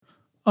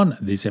On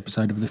this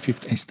episode of the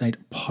Fifth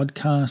Estate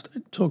podcast,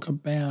 I talk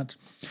about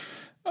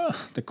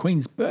the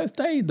Queen's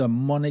birthday, the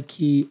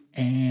monarchy,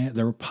 and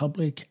the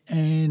Republic,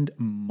 and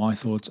my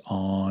thoughts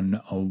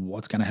on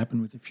what's going to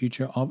happen with the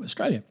future of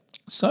Australia.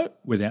 So,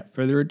 without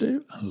further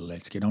ado,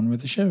 let's get on with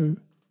the show.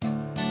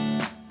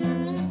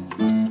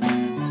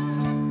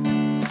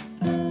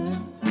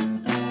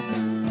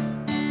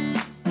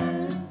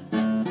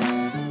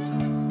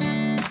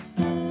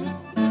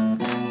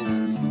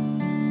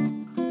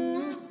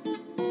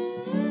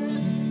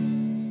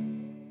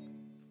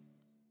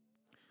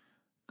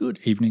 Good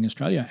evening,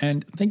 Australia,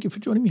 and thank you for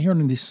joining me here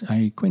on this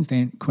Queen's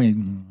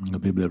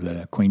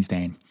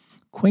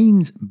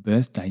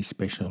birthday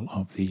special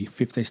of the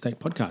Fifth Estate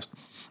podcast.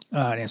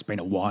 It's been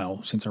a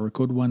while since I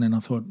recorded one, and I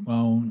thought,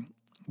 well,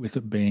 with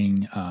it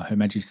being Her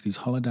Majesty's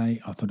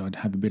holiday, I thought I'd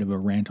have a bit of a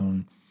rant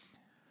on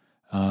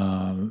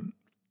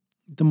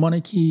the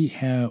monarchy,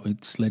 how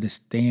it's let us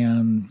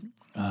down,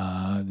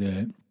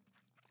 the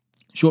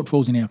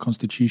shortfalls in our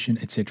constitution,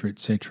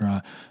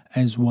 etc.,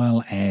 as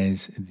well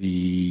as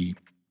the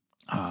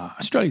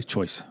Australia's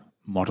Choice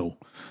model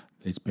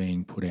that's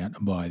being put out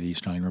by the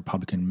Australian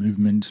Republican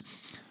movement,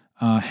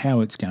 how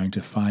it's going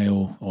to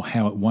fail or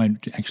how it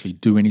won't actually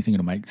do anything.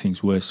 It'll make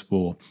things worse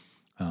for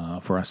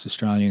us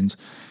Australians,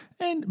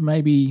 and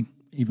maybe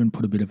even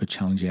put a bit of a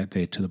challenge out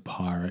there to the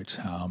pirate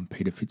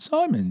Peter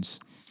FitzSimons.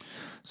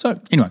 So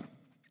anyway,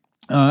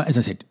 as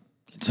I said,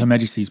 it's Her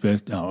Majesty's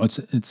birthday. Oh,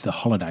 it's the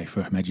holiday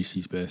for Her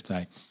Majesty's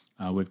birthday.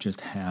 We've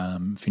just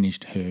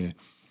finished her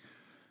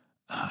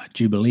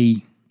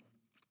Jubilee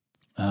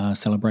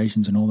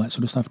celebrations and all that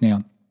sort of stuff.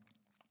 Now,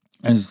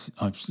 as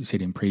I've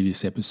said in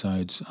previous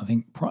episodes, I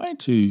think prior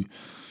to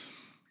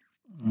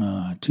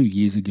 2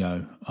 years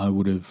ago, I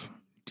would have,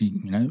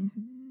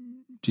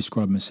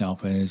 described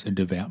myself as a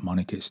devout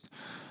monarchist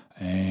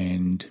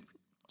and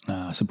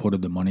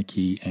supported the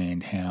monarchy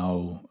and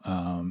how,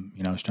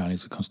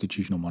 Australia's a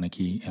constitutional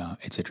monarchy,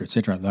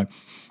 etc. Though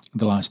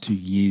the last 2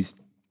 years,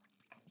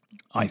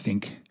 I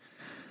think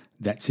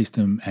that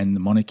system and the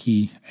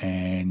monarchy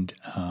and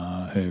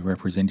her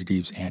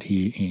representatives out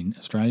here in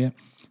Australia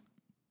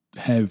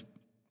have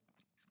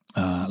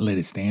let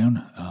us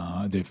down.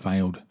 They've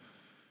failed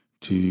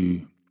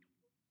to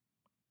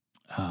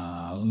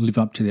live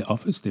up to their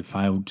office. They've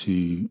failed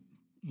to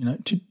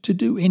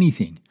do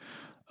anything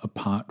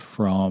apart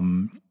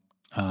from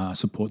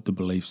support the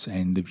beliefs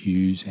and the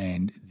views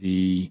and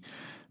the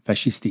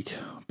fascistic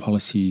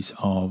policies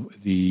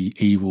of the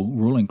evil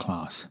ruling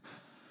class.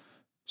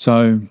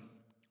 So,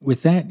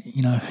 with that,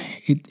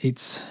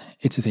 it's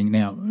a thing.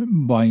 Now,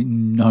 by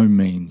no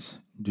means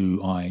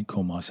do I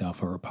call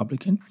myself a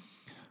Republican.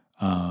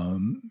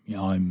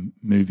 I'm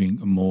moving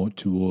more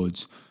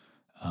towards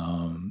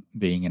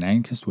being an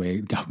anarchist, where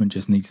the government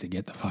just needs to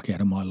get the fuck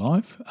out of my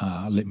life,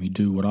 let me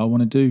do what I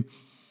want to do,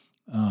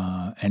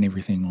 and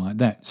everything like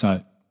that.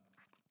 So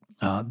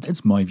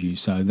that's my view.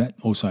 So that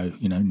also,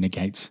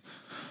 negates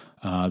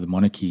the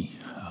monarchy.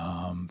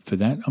 For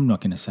that, I'm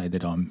not going to say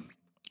that I'm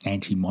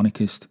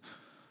anti-monarchist.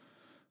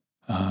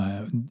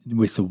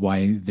 With the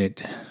way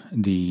that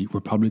the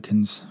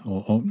Republicans,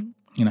 or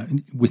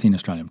within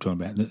Australia, I'm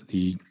talking about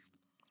the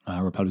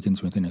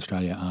Republicans within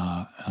Australia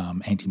are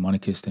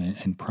anti-monarchist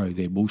and pro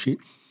their bullshit.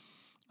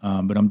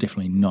 But I'm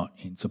definitely not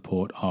in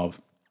support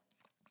of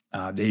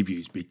their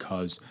views,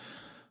 because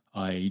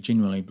I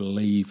genuinely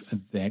believe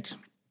that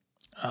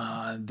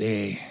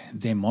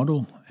their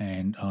model,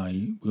 and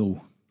I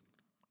will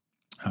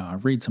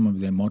read some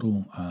of their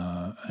model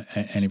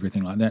and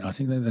everything like that. I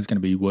think that that's going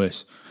to be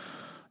worse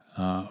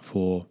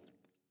for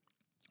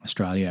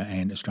Australia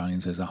and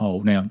Australians as a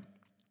whole. Now,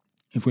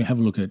 if we have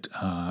a look at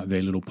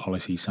their little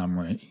policy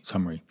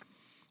summary,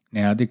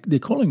 now they're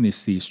calling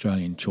this the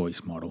Australian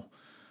Choice model,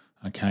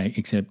 okay,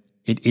 except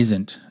it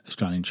isn't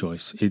Australian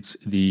Choice. It's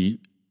the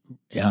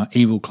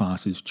evil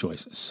class's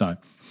choice. So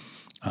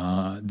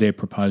their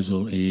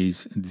proposal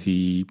is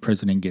the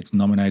president gets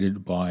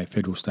nominated by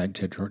federal, state,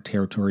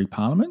 territory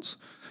parliaments,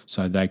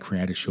 so they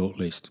create a short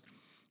list.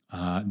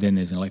 Then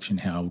there's an election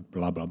held,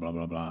 blah, blah, blah,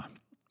 blah, blah.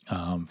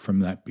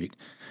 From that bit.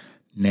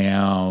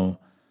 Now,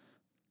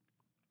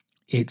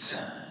 it's,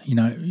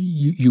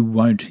 you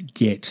won't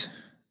get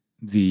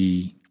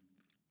the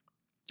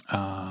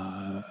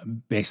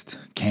best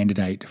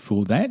candidate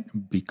for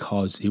that,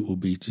 because it will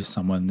be just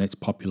someone that's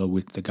popular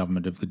with the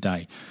government of the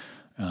day.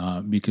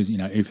 Because,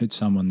 if it's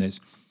someone that's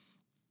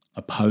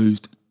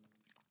opposed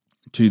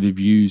to the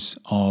views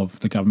of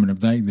the government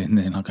of the day, then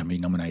they're not going to be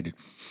nominated.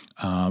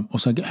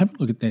 Also, have a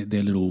look at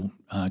their little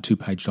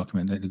 2-page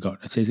document that they've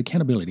got. It says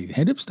accountability. The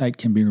head of state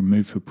can be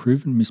removed for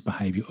proven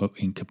misbehaviour or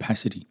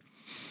incapacity.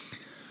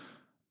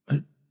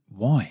 But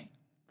why?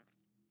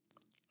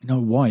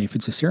 Why? If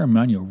it's a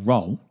ceremonial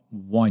role,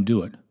 why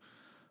do it?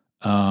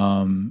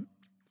 And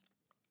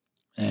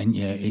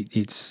yeah,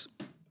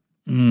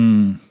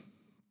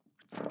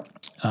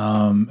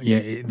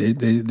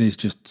 there's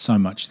just so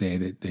much there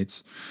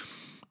that's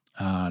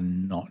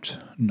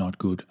not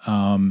good.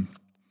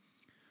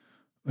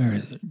 Where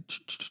is it?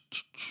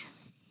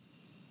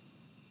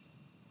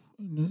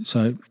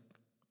 So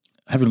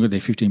have a look at their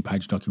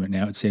 15-page document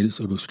now. It says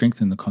it will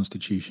strengthen the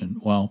Constitution.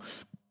 Well,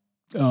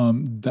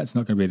 that's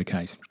not going to be the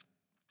case.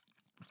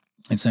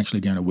 It's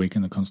actually going to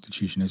weaken the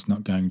Constitution. It's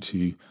not going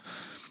to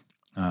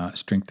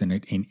strengthen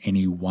it in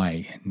any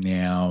way.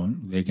 Now,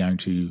 they're going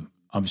to,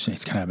 obviously,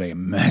 it's going to be a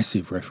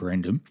massive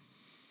referendum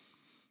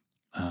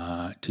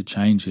to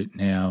change it.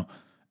 Now,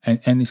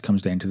 and this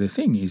comes down to the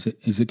thing, is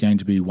it going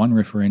to be one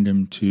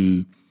referendum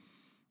to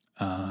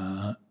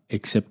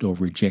accept or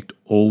reject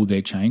all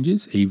their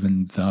changes,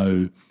 even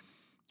though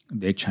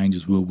their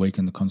changes will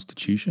weaken the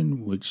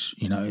Constitution, which,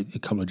 a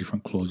couple of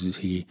different clauses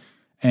here.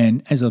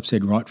 And as I've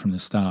said right from the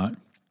start,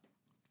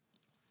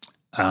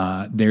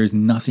 there is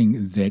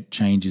nothing that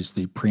changes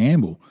the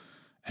preamble.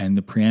 And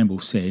the preamble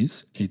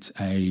says it's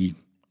a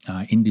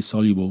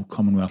indissoluble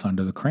Commonwealth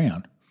under the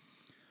Crown.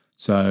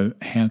 So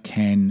how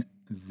can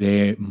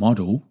their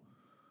model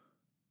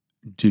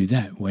do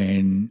that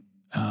when,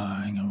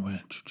 hang on,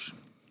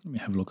 let me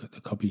have a look at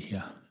the copy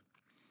here.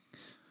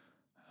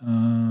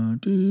 I'll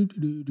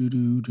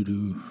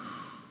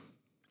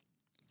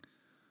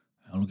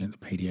look at the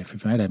PDF.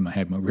 If I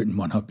had my written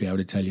one, I'd be able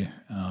to tell you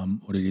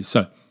what it is.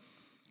 So,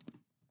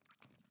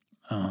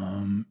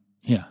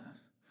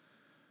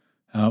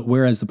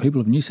 whereas the people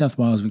of New South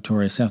Wales,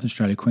 Victoria, South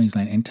Australia,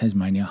 Queensland and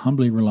Tasmania,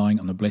 humbly relying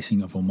on the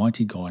blessing of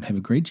Almighty God, have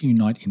agreed to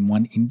unite in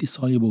one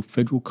indissoluble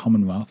federal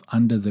commonwealth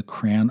under the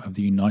crown of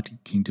the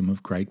United Kingdom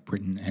of Great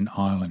Britain and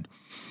Ireland,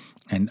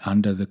 and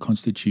under the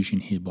Constitution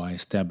hereby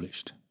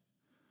established.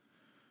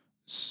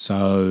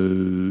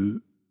 So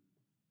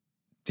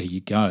there you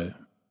go.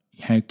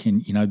 How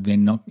can,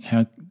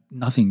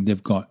 nothing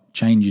they've got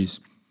changes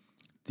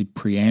the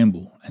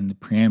preamble, and the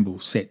preamble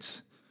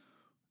sets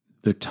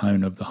the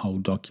tone of the whole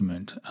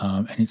document,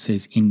 and it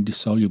says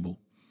indissoluble.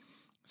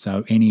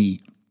 So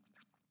anything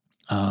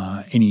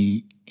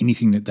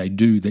that they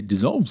do that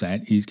dissolves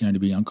that is going to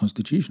be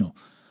unconstitutional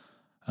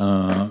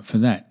for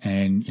that.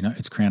 And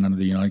it's crowned under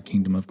the United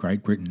Kingdom of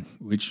Great Britain,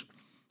 which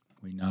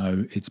we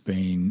know it's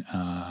been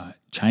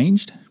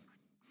changed.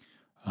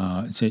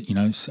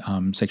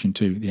 Section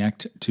 2, the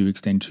Act to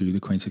extend to the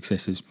Queen's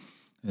successors.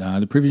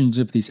 The provisions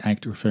of this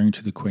Act referring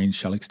to the Queen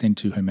shall extend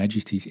to Her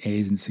Majesty's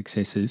heirs and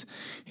successors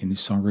in the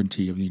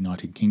sovereignty of the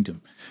United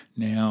Kingdom.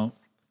 Now,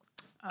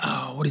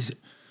 what is it?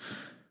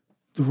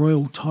 The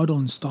Royal Title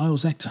and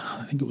Styles Act,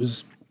 I think it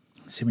was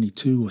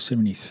 72 or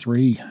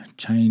 73,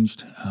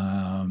 changed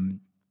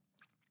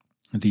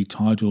the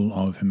title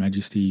of Her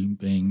Majesty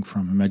being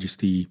from Her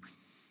Majesty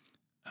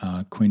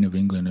Queen of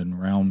England and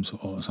Realms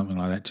or something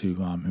like that to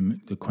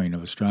the Queen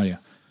of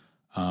Australia.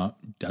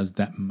 Does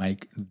that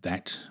make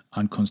that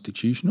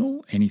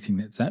unconstitutional? Anything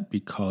that's that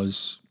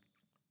because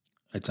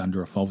it's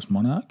under a false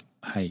monarch?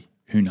 Hey,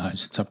 who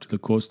knows? It's up to the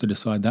courts to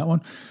decide that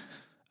one.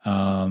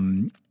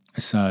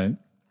 So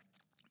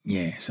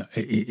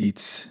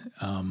it's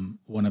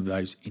one of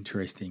those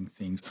interesting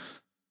things.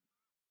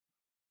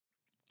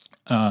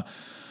 But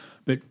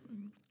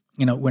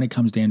when it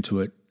comes down to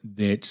it,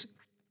 that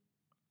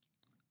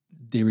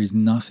there is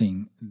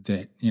nothing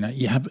that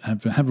you have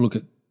a look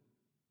at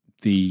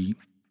the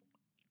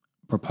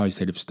proposed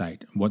head of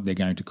state, what they're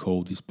going to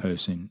call this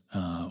person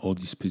or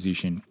this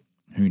position,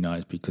 who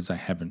knows, because they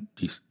haven't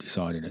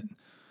decided it.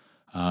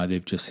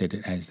 They've just said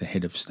it as the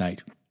head of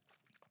state.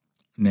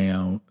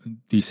 Now,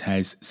 this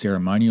has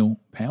ceremonial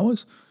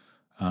powers.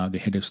 The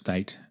head of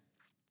state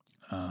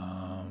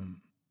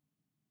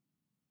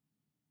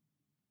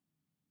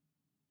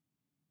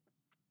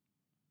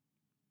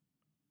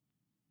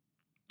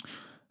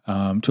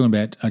talking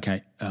about,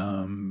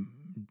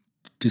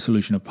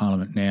 dissolution of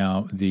Parliament.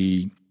 Now,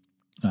 the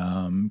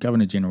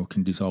Governor-General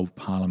can dissolve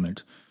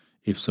Parliament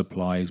if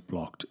supply is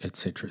blocked,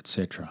 etc.,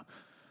 etc.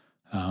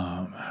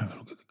 Have a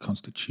look at the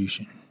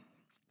Constitution.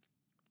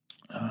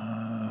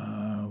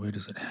 Where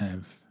does it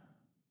have?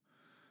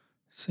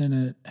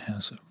 Senate,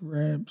 House of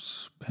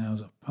Reps,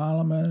 powers of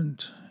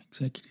Parliament,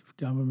 executive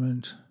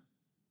government.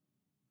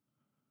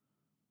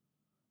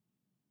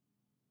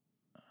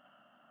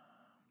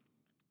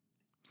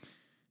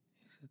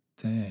 Is it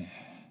there?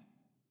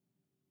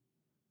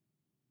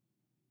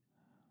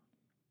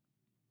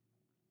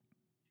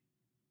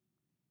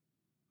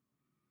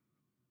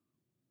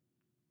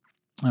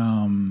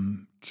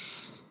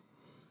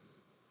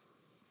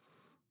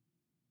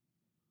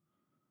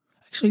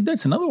 Actually,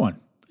 that's another one.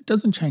 It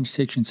doesn't change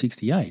Section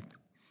 68.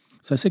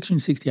 So Section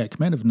 68,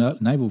 Command of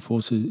Naval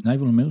Forces,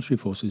 Naval and Military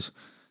Forces.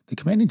 The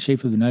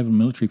Commander-in-Chief of the Naval and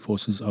Military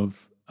Forces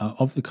of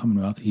the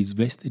Commonwealth is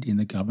vested in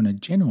the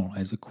Governor-General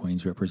as the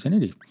Queen's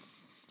representative.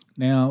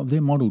 Now,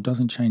 their model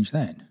doesn't change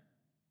that.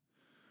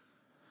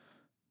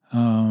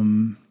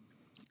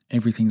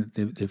 Everything that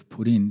they've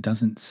put in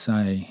doesn't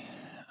say,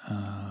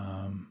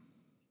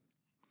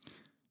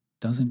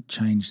 doesn't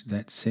change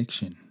that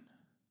section.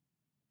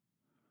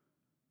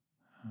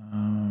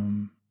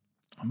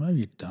 Or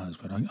maybe it does,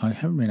 but I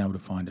haven't been able to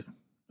find it.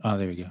 Oh,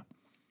 there we go.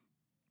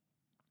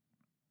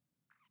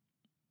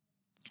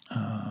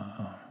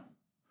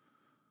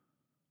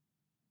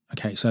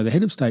 Okay, so the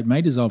head of state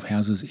may dissolve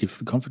houses if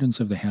the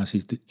confidence of the house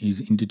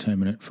is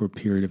indeterminate for a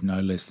period of no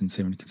less than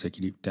 7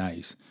 consecutive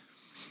days.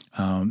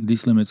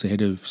 This limits the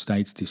head of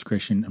state's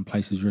discretion and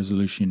places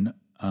resolution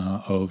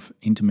of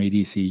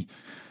intermediacy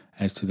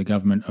as to the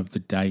government of the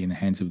day in the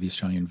hands of the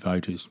Australian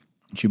voters.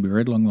 It should be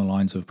read along the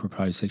lines of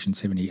proposed Section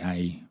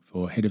 70A,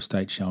 for head of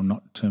state shall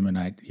not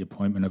terminate the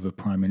appointment of a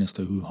Prime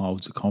Minister who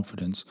holds the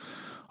confidence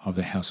of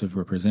the House of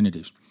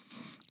Representatives.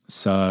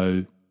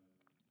 So,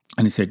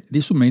 and he said,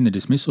 this will mean the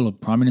dismissal of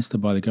Prime Minister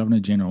by the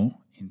Governor-General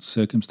in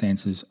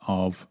circumstances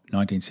of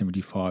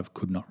 1975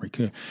 could not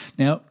recur.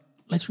 Now,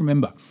 let's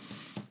remember,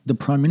 the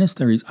Prime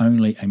Minister is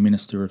only a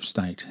Minister of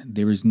State.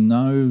 There is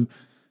no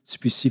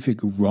specific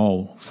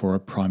role for a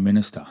Prime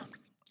Minister.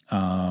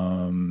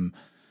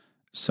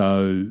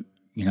 So,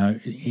 you know,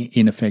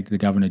 in effect, the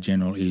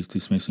Governor-General is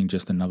dismissing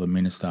just another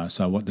minister.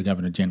 So what the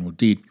Governor-General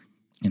did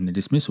in the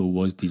dismissal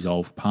was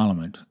dissolve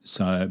Parliament,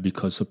 so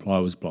because supply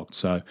was blocked.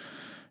 So,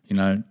 you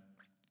know,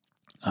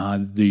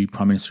 the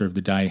Prime Minister of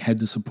the day had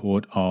the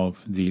support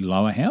of the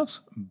lower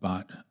house,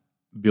 but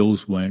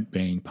bills weren't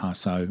being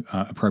passed, so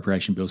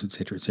appropriation bills,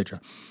 etc.,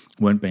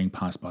 weren't being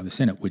passed by the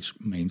Senate, which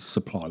means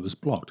supply was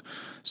blocked.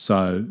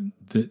 So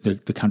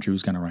the country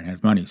was going to run out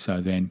of money.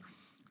 So then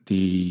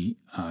the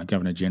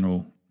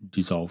Governor-General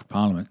dissolved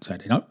Parliament,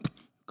 said, nope,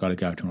 got to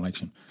go to an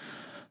election.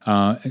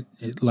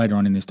 Later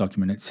on in this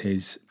document it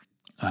says,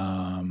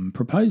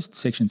 proposed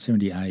Section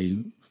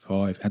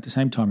 70A5 at the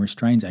same time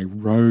restrains a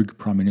rogue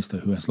Prime Minister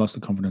who has lost the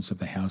confidence of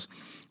the House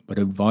but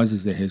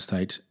advises the head of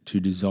state to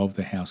dissolve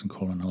the House and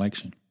call an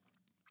election.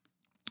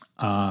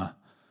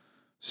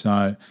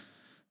 So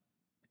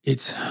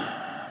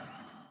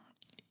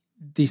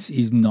this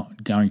is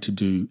not going to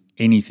do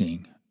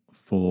anything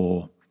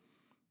for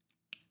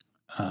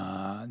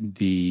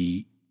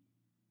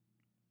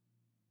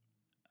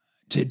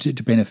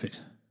to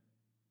benefit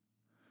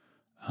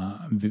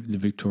the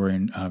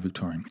Victorian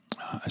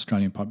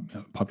Australian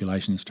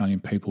population, Australian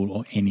people,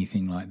 or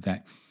anything like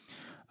that.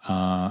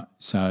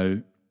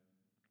 So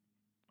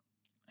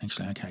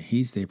actually, okay,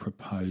 here's their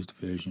proposed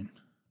version.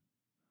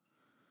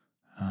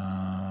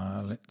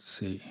 Let's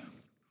see.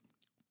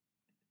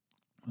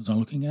 What was I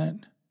looking at?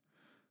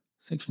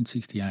 Section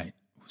 68.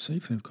 We'll see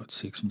if they've got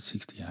Section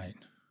 68.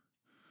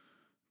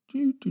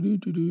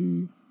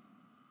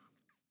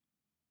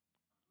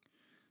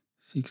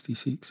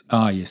 66.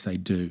 Yes, they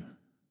do.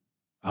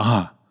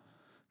 The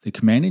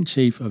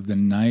Commander-in-Chief of the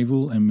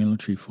Naval and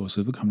Military Force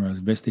of the Commonwealth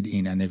is vested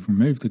in, and they've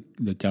removed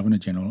the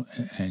Governor-General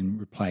and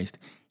replaced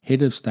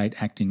Head of State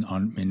acting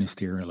on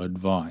ministerial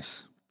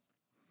advice.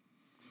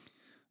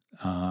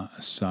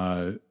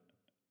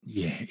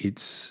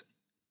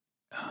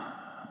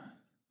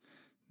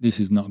 This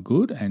is not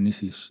good, and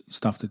this is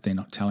stuff that they're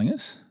not telling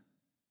us.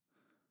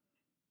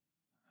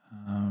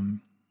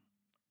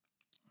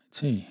 Let's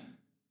see.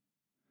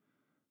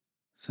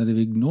 So they've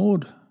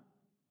ignored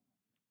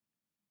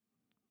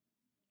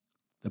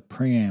the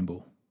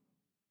preamble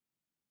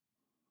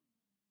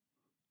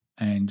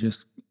and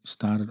just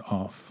started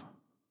off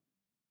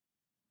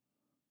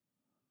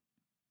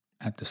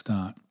at the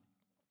start.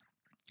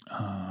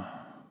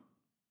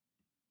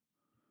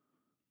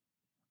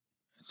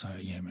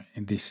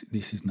 And this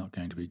is not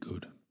going to be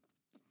good.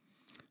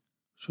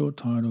 Short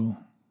title.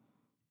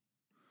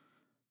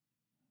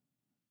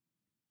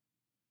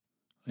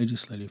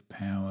 Legislative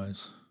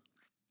powers.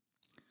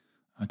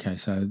 Okay,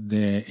 so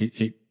their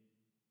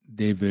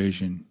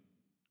version.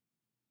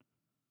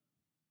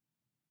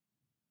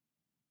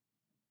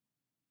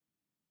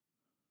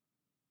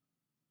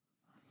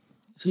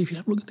 See, if you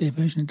have a look at their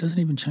version, it doesn't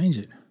even change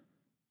it.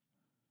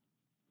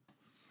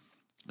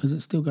 Because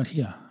it's still got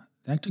here.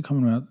 The Act of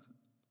Commonwealth.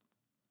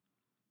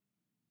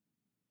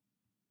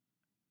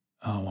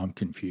 Oh, I'm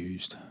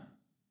confused.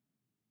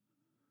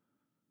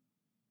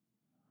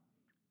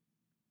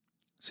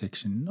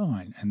 Section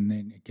 9, and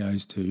then it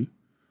goes to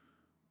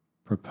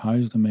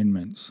proposed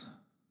amendments.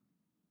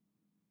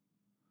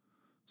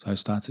 So it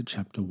starts at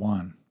Chapter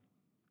 1.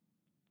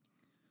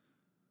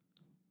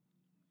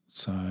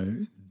 So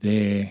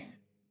they've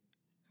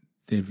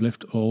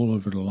left all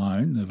of it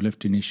alone. They've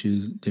left in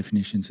issues,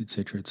 definitions,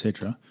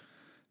 etc.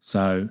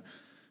 So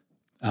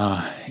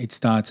it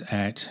starts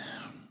at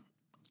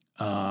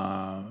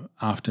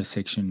after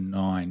Section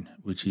 9,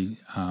 which is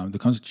the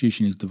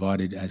Constitution is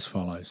divided as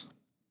follows.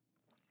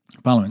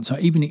 Parliament. So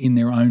even in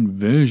their own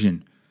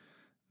version,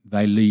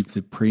 they leave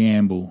the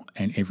preamble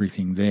and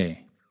everything there.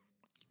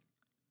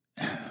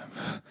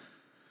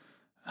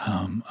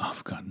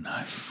 I've got no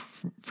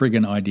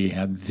friggin' idea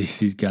how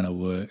this is going to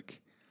work.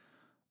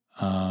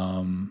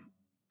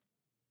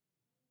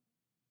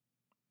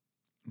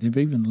 They've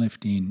even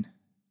left in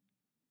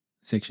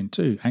Section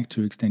 2, Act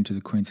to extend to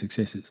the Queen's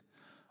successors.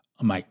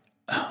 Oh, mate,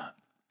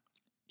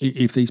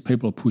 if these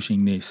people are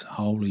pushing this,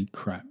 holy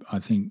crap, I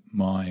think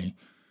my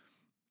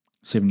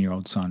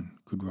 7-year-old son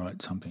could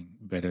write something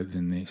better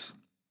than this.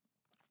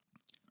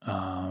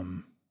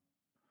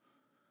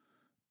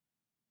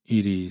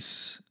 It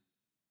is,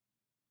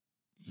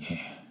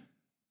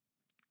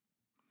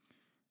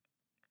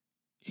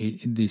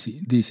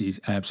 this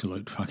is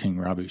absolute fucking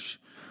rubbish.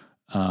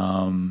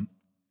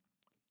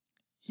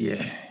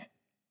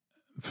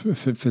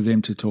 for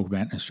them to talk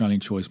about an Australian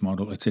choice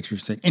model, etc.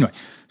 Anyway,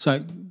 so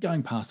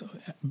going past,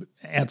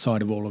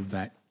 outside of all of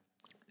that,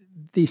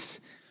 this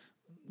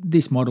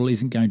model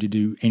isn't going to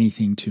do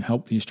anything to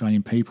help the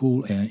Australian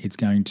people. It's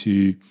going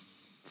to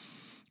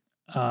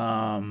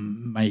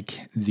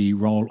make the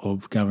role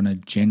of Governor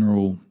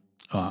General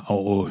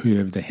or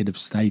whoever the head of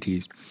state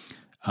is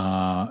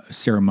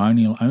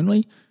ceremonial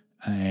only,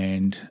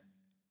 and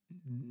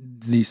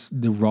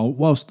the role,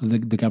 whilst the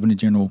Governor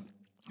General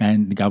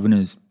and the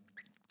governors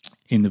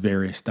in the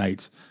various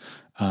states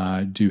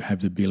do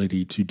have the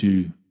ability to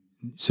do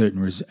certain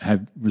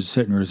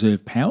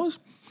reserve powers,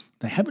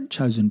 they haven't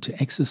chosen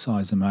to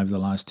exercise them over the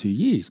last 2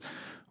 years,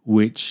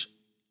 which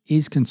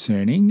is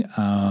concerning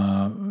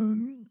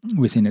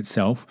within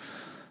itself.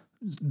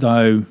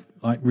 Though,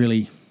 like,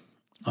 really,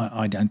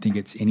 I don't think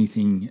it's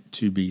anything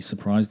to be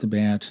surprised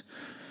about,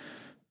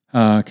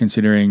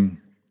 considering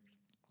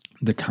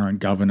the current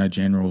Governor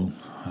General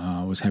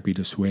was happy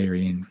to swear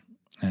in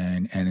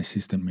an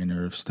Assistant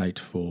Minister of State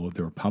for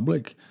the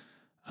Republic,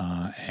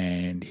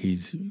 and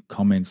his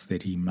comments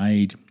that he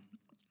made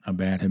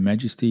about Her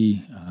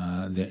Majesty,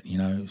 that,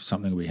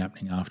 something will be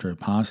happening after her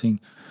passing,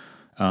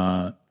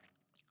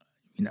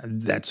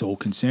 that's all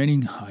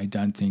concerning. I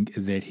don't think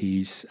that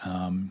he's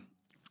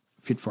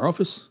fit for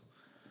office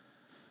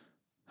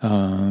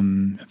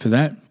for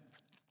that.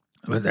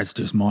 But that's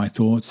just my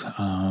thoughts.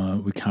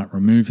 We can't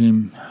remove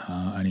him.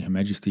 Only Her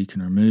Majesty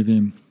can remove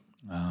him.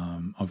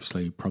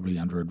 Obviously, probably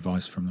under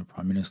advice from the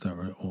Prime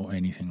Minister or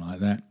anything like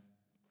that.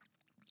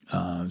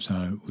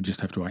 So we'll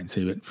just have to wait and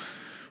see. But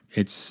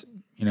it's,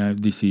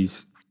 this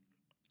is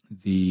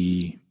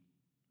the,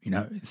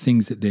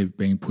 things that they've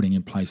been putting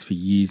in place for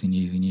years and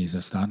years and years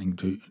are starting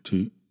to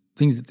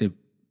things that they've,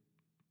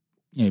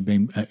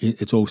 been,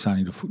 it's all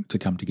starting to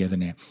come together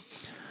now.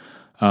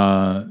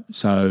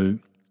 So,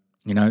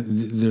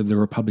 the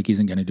Republic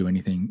isn't going to do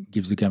anything,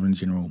 gives the Governor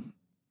General,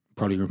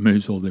 probably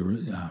removes all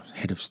the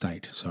head of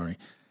state,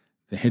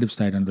 the head of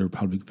state under the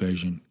Republic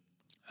version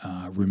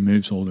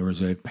removes all the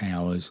reserve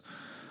powers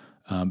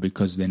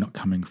because they're not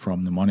coming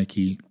from the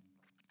monarchy,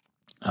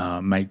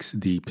 makes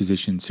the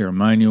position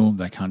ceremonial.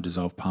 They can't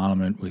dissolve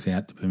Parliament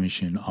without the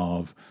permission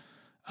of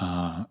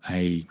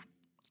a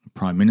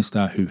Prime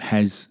Minister who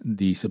has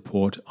the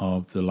support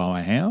of the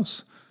lower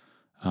house.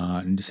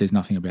 And it says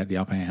nothing about the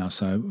upper house.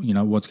 So,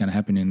 what's going to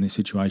happen in this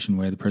situation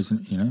where the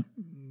president,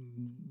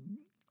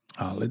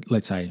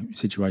 let's say a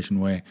situation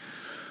where,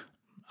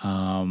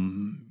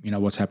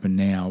 what's happened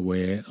now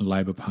where the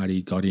Labor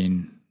Party got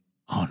in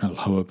on a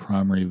lower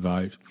primary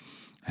vote,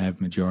 have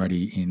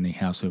majority in the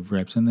House of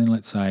Reps, and then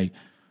let's say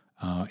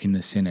in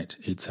the Senate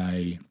it's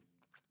a,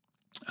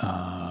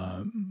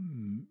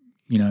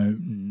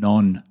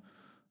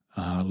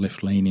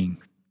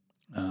 non-left-leaning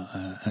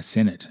a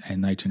Senate,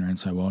 and they turn around and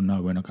say, well,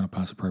 no, we're not going to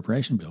pass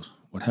appropriation bills.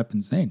 What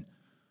happens then?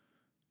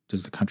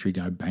 Does the country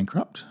go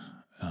bankrupt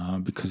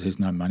because there's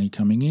no money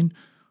coming in?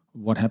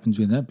 What happens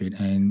with that bit?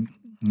 And,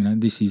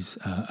 this is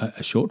a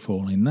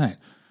shortfall in that.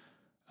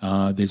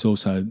 There's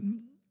also,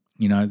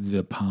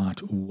 the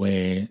part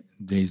where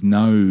there's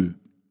no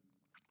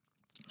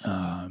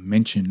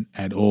mention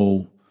at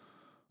all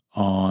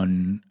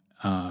on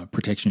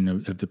protection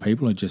of the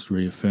people. It just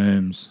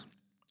reaffirms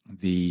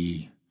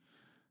the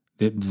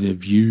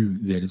view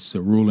that it's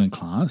the ruling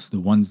class,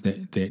 the ones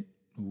that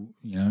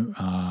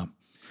are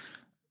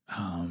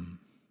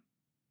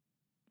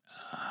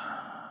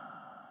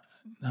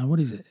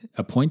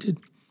appointed,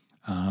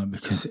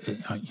 because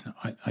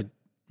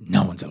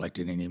no one's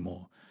elected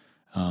anymore.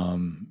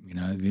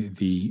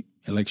 The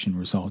election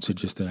results are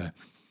just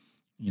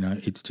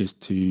it's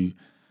just to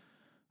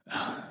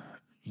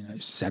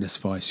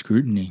satisfy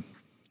scrutiny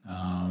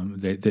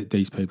that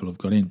these people have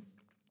got in.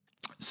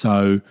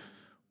 So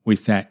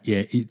with that,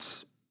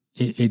 it's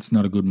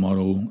not a good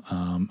model.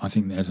 I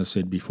think that, as I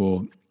said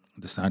before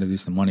at the start of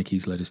this, the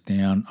monarchy's let us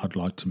down. I'd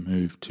like to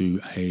move to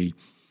a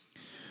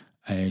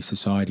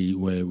society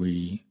where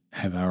we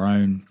have our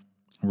own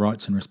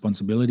rights and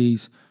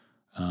responsibilities.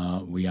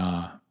 We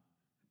are,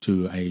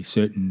 to a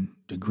certain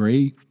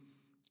degree,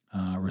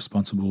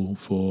 responsible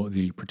for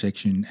the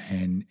protection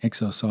and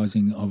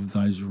exercising of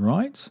those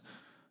rights.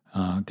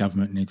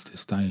 Government needs to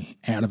stay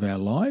out of our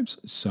lives.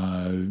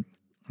 So,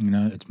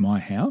 it's my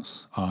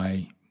house.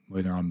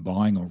 Whether I'm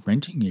buying or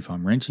renting, if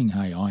I'm renting,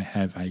 hey, I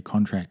have a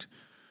contract,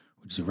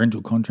 which is a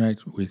rental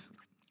contract with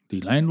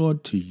the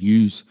landlord to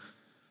use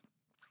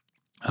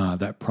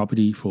that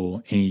property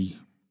for any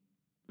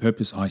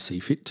purpose I see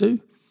fit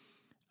to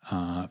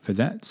for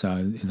that.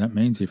 So that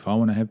means if I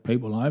want to have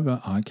people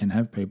over, I can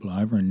have people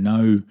over, and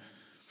no,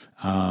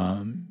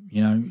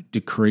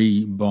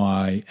 decree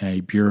by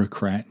a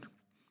bureaucrat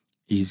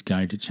is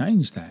going to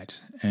change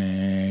that.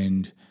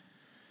 And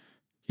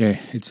yeah,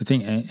 it's a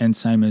thing. And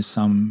same as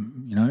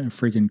some,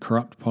 freaking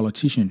corrupt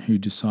politician who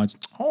decides,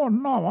 oh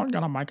no, I'm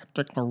going to make a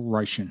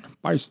declaration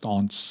based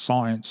on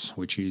science,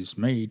 which is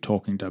me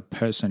talking to a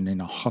person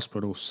in a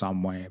hospital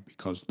somewhere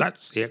because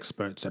that's the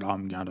experts that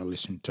I'm going to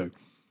listen to.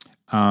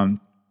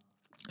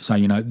 So,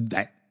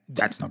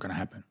 that's not going to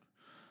happen.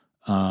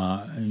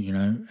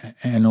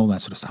 and all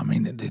that sort of stuff. I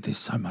mean, there's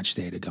so much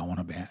there to go on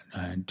about,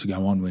 to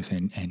go on with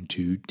and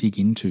to dig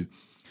into.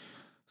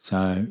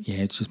 So, yeah,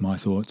 it's just my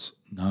thoughts.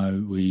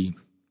 No,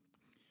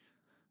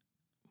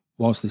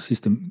 whilst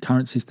the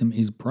current system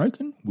is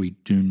broken, we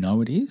do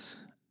know it is,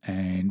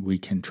 and we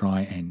can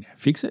try and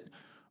fix it.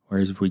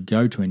 Whereas if we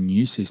go to a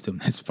new system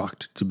that's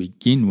fucked to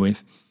begin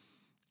with,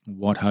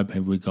 what hope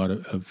have we got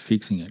of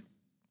fixing it?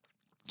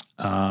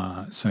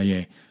 So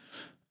yeah.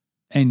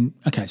 And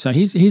okay, so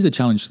here's a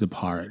challenge to the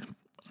pirate.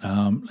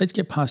 Let's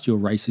get past your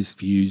racist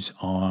views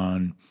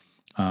on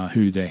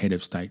who the head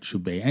of state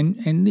should be.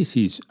 And this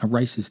is a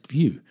racist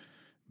view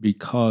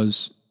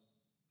because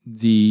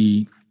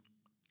the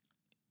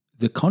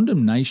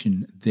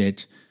condemnation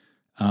that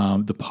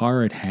the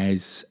pirate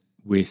has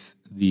with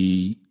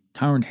the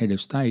current head of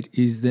state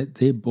is that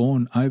they're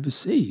born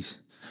overseas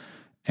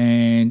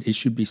and it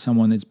should be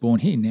someone that's born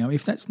here. Now,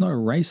 if that's not a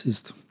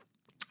racist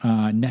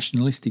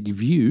nationalistic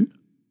view,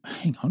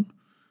 hang on.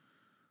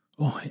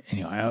 Oh,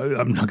 anyway,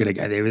 I'm not going to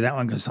go there with that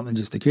one because something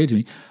just occurred to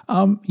me.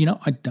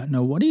 I don't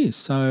know what is.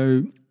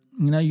 So,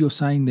 you're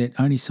saying that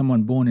only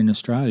someone born in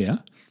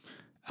Australia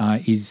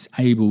is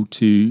able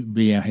to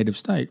be our head of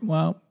state.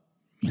 Well,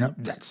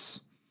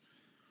 that's...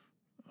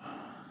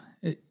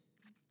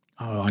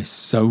 I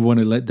so want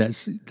to let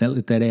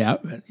that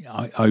out.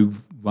 I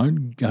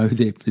won't go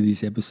there for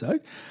this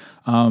episode.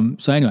 My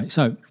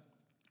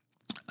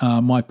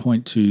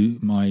point to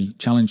my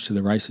challenge to the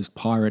racist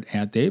pirate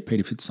out there,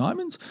 Peter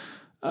FitzSimons,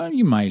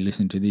 you may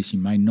listen to this, you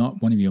may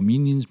not. One of your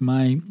minions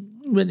may,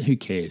 but who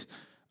cares?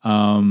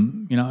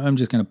 I'm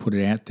just going to put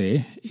it out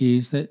there,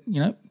 is that,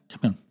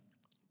 come on,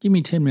 give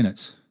me 10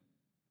 minutes.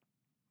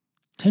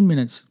 10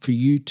 minutes for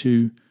you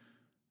to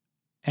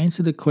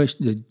answer the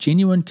question, the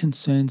genuine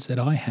concerns that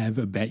I have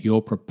about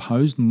your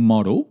proposed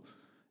model,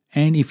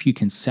 and if you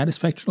can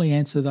satisfactorily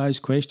answer those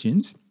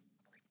questions,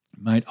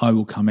 mate, I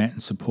will come out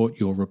and support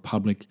your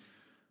republic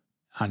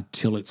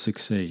until it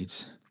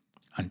succeeds.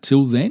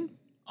 Until then,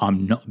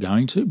 I'm not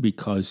going to,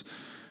 because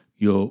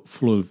you're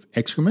full of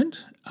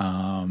excrement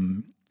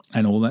and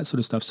all that sort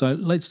of stuff. So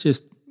let's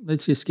just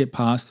get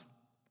past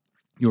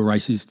your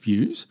racist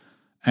views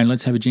and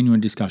let's have a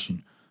genuine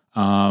discussion.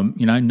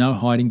 No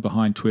hiding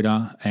behind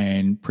Twitter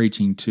and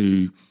preaching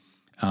to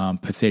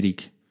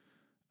pathetic,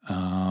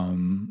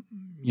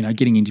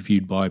 getting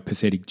interviewed by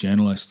pathetic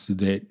journalists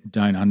that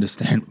don't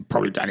understand,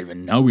 probably don't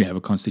even know we have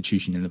a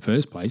constitution in the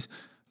first place,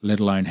 let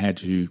alone how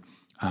to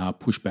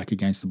push back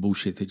against the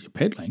bullshit that you're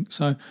peddling.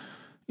 So,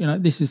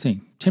 this is the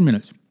thing. 10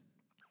 minutes.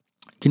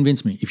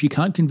 Convince me. If you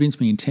can't convince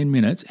me in 10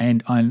 minutes,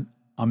 and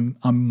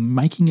I'm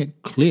making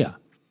it clear,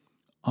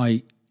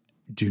 I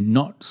do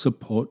not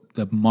support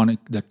the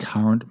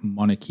current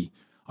monarchy.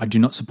 I do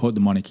not support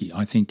the monarchy.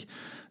 I think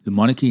the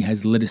monarchy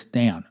has let us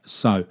down.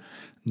 So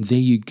there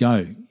you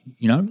go.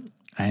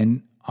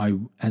 And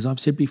as I've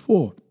said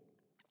before,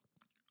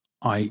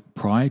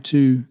 prior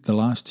to the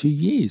last 2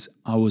 years,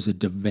 I was a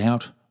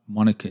devout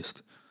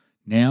monarchist.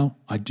 Now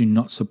I do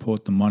not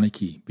support the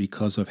monarchy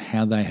because of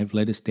how they have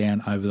let us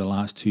down over the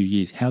last 2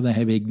 years, how they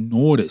have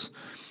ignored us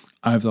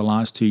over the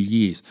last 2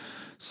 years.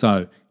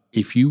 So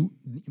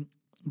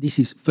this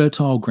is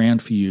fertile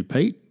ground for you,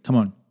 Pete. Come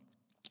on.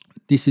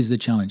 This is the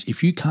challenge.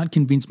 If you can't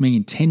convince me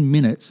in 10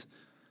 minutes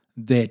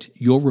that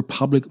your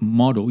republic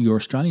model, your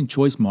Australian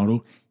choice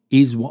model,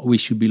 is what we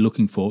should be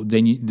looking for,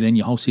 then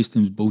your whole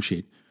system's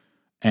bullshit.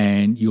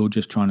 And you're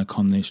just trying to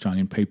con the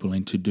Australian people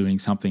into doing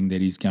something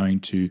that is going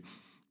to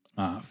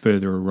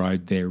further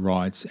erode their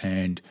rights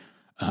and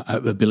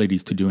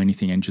abilities to do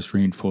anything, and just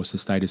reinforce the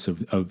status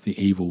of the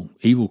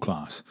evil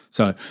class.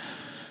 So,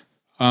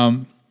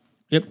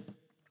 yep.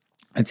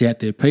 It's out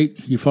there,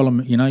 Pete. You follow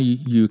me,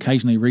 you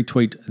occasionally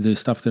retweet the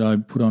stuff that I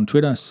put on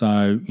Twitter.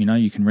 So,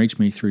 you can reach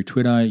me through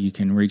Twitter. You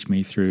can reach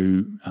me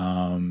through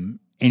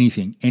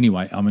anything.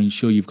 Anyway,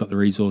 sure you've got the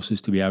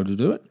resources to be able to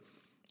do it.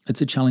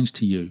 It's a challenge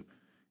to you.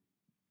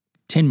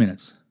 10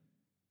 minutes.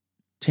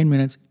 10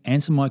 minutes,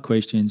 answer my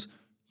questions.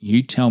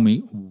 You tell me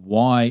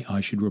why I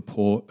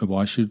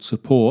should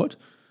support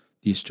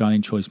the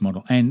Australian choice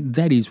model. And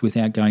that is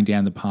without going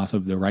down the path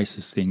of the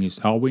racist thing is,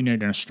 we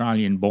need an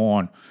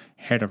Australian-born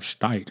head of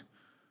state.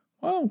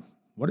 Well,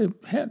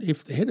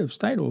 if the head of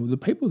state or the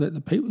person that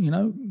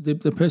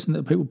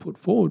the people put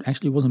forward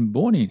actually wasn't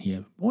born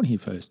here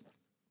first?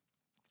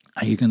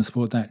 Are you going to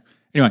support that?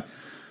 Anyway,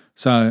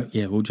 so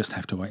yeah, we'll just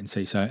have to wait and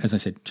see. So as I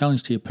said,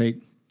 challenge to you,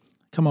 Pete.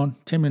 Come on,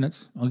 10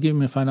 minutes. I'll give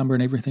him a phone number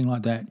and everything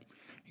like that.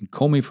 You can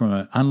call me from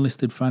an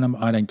unlisted phone number.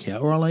 I don't care.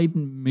 Or I'll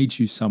even meet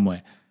you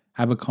somewhere,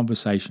 have a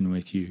conversation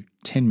with you.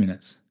 10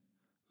 minutes.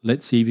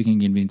 Let's see if you can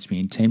convince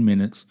me in 10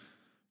 minutes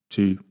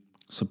to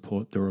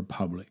support the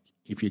Republic.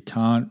 If you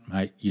can't,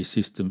 mate, your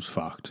system's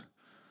fucked.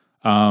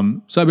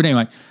 But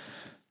anyway,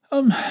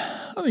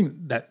 I think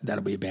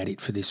that'll be about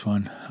it for this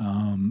one.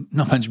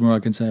 Not much more I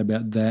can say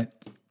about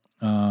that.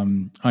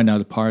 I know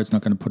the pirate's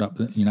not going to put up,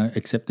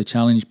 accept the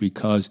challenge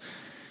because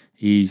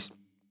he's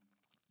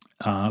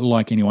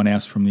like anyone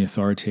else from the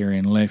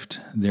authoritarian left.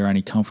 They're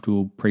only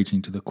comfortable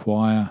preaching to the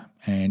choir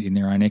and in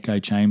their own echo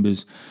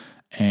chambers.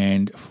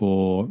 And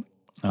for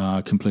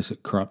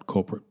complicit, corrupt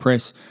corporate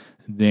press.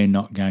 They're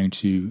not going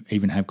to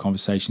even have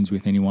conversations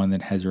with anyone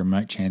that has a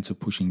remote chance of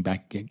pushing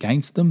back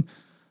against them.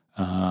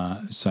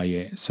 So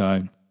be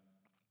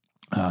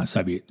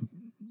it.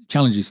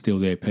 Challenge is still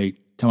there, Pete.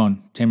 Come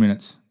on, 10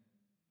 minutes.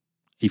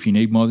 If you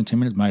need more than 10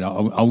 minutes, mate,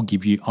 I'll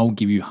give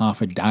you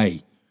half a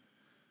day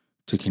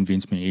to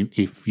convince me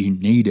if you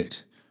need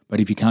it. But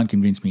if you can't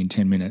convince me in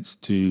 10 minutes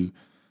to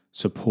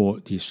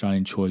support the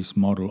Australian choice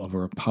model of a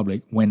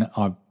republic,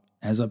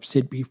 as I've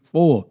said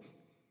before,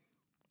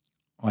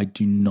 I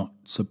do not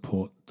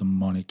support the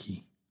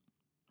monarchy.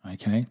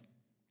 Okay?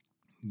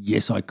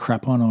 Yes, I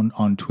crap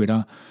on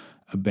Twitter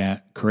about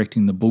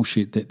correcting the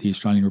bullshit that the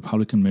Australian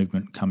Republican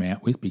movement come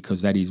out with,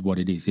 because that is what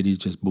it is. It is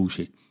just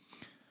bullshit.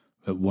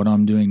 But what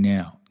I'm doing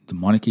now, the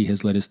monarchy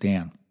has let us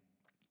down.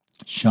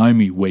 Show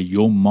me where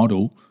your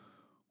model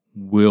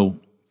will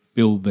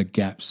fill the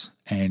gaps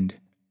and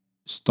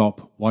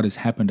stop what has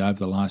happened over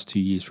the last 2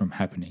 years from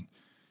happening.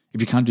 If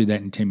you can't do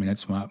that in 10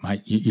 minutes,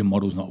 mate, your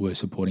model's not worth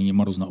supporting, your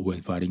model's not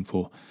worth voting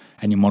for,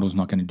 and your model's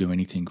not going to do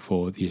anything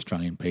for the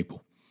Australian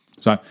people.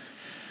 So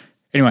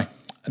anyway,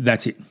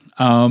 that's it.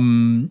 So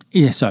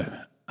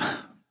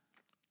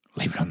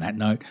leave it on that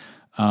note.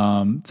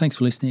 Thanks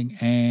for listening,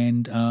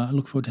 and I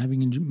look forward to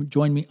having you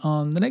join me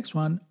on the next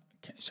one.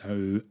 Okay,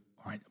 so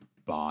all right,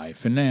 bye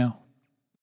for now.